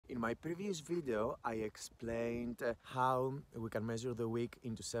my previous video, I explained how we can measure the week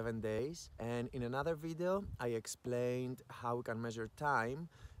into 7 days, and in another video, I explained how we can measure time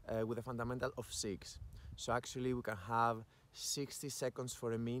with a fundamental of 6. So actually we can have 60 seconds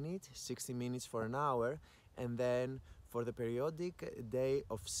for a minute, 60 minutes for an hour, and then for the periodic day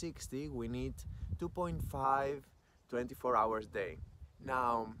of 60, we need 2.5 24 hours day.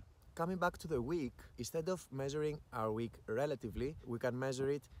 Now, coming back to the week, instead of measuring our week relatively, we can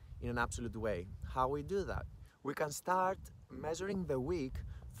measure it in an absolute way. How we do that? We can start measuring the week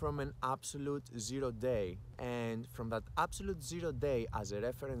from an absolute 0 day, and from that absolute 0 day as a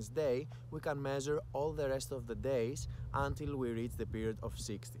reference day, we can measure all the rest of the days until we reach the period of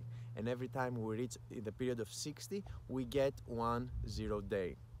 60. And every time we reach the period of 60, we get 1 0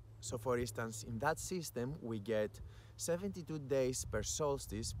 day. So for instance, in that system, we get 72 days per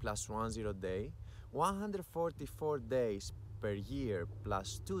solstice plus 1 0 day, 144 days per year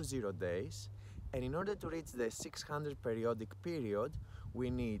plus 2 0 days, and in order to reach the 600 periodic period, we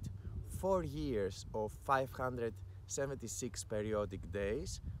need 4 years of 576 periodic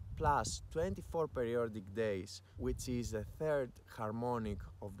days plus 24 periodic days, which is the third harmonic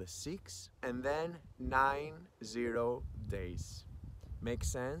of the 6, and then 9 0 days. Make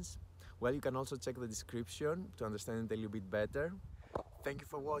sense? Well, you can also check the description to understand it a little bit better. Thank you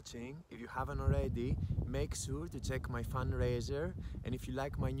for watching. If you haven't already, make sure to check my fundraiser, and if you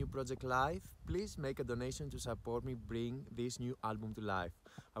like my new project live, please make a donation to support me bring this new album to life.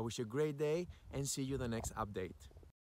 I wish you a great day and see you in the next update.